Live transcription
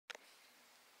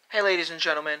Hey, ladies and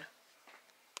gentlemen.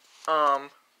 I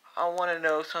want to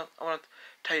know some. I want to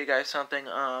tell you guys something.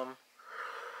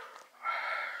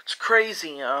 It's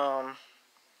crazy. I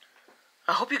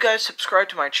hope you guys subscribe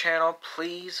to my channel,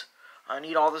 please. I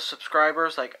need all the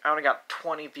subscribers. Like, I only got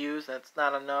 20 views. That's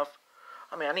not enough.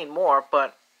 I mean, I need more,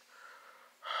 but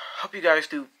I hope you guys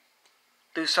do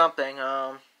something.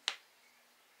 I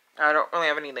don't really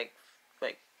have any like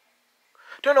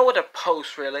don't know what to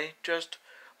post really. Just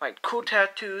like cool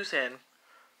tattoos and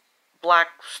black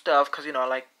stuff, cause I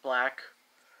like black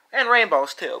and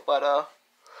rainbows too. But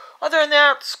other than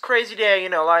that, it's a crazy day,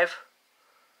 life.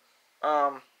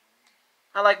 I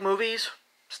like movies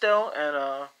still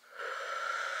and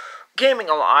gaming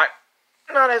a lot.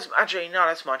 Not as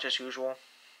much as usual.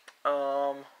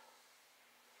 I'm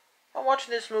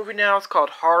watching this movie now. It's called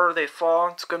Harder They Fall.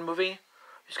 It's a good movie. You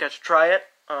just got to try it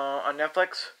on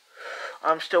Netflix.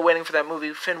 I'm still waiting for that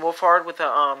movie Finn Wolfhard with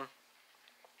the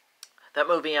that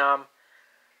movie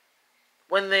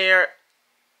when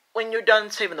you're done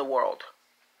saving the world.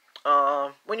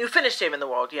 When you finish saving the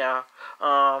world, yeah.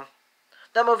 That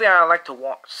movie I like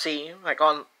to see like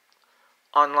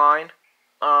online.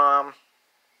 Other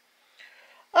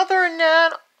than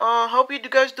that, hope you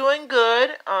guys doing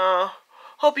good.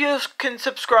 Hope you can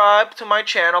subscribe to my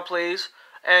channel, please,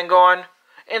 and go on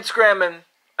Instagram. And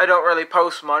I don't really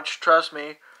post much, trust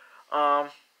me. I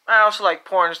also like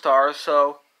porn stars,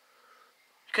 so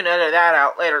you can edit that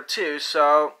out later too.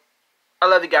 So I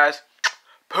love you guys.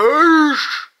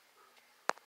 Peace.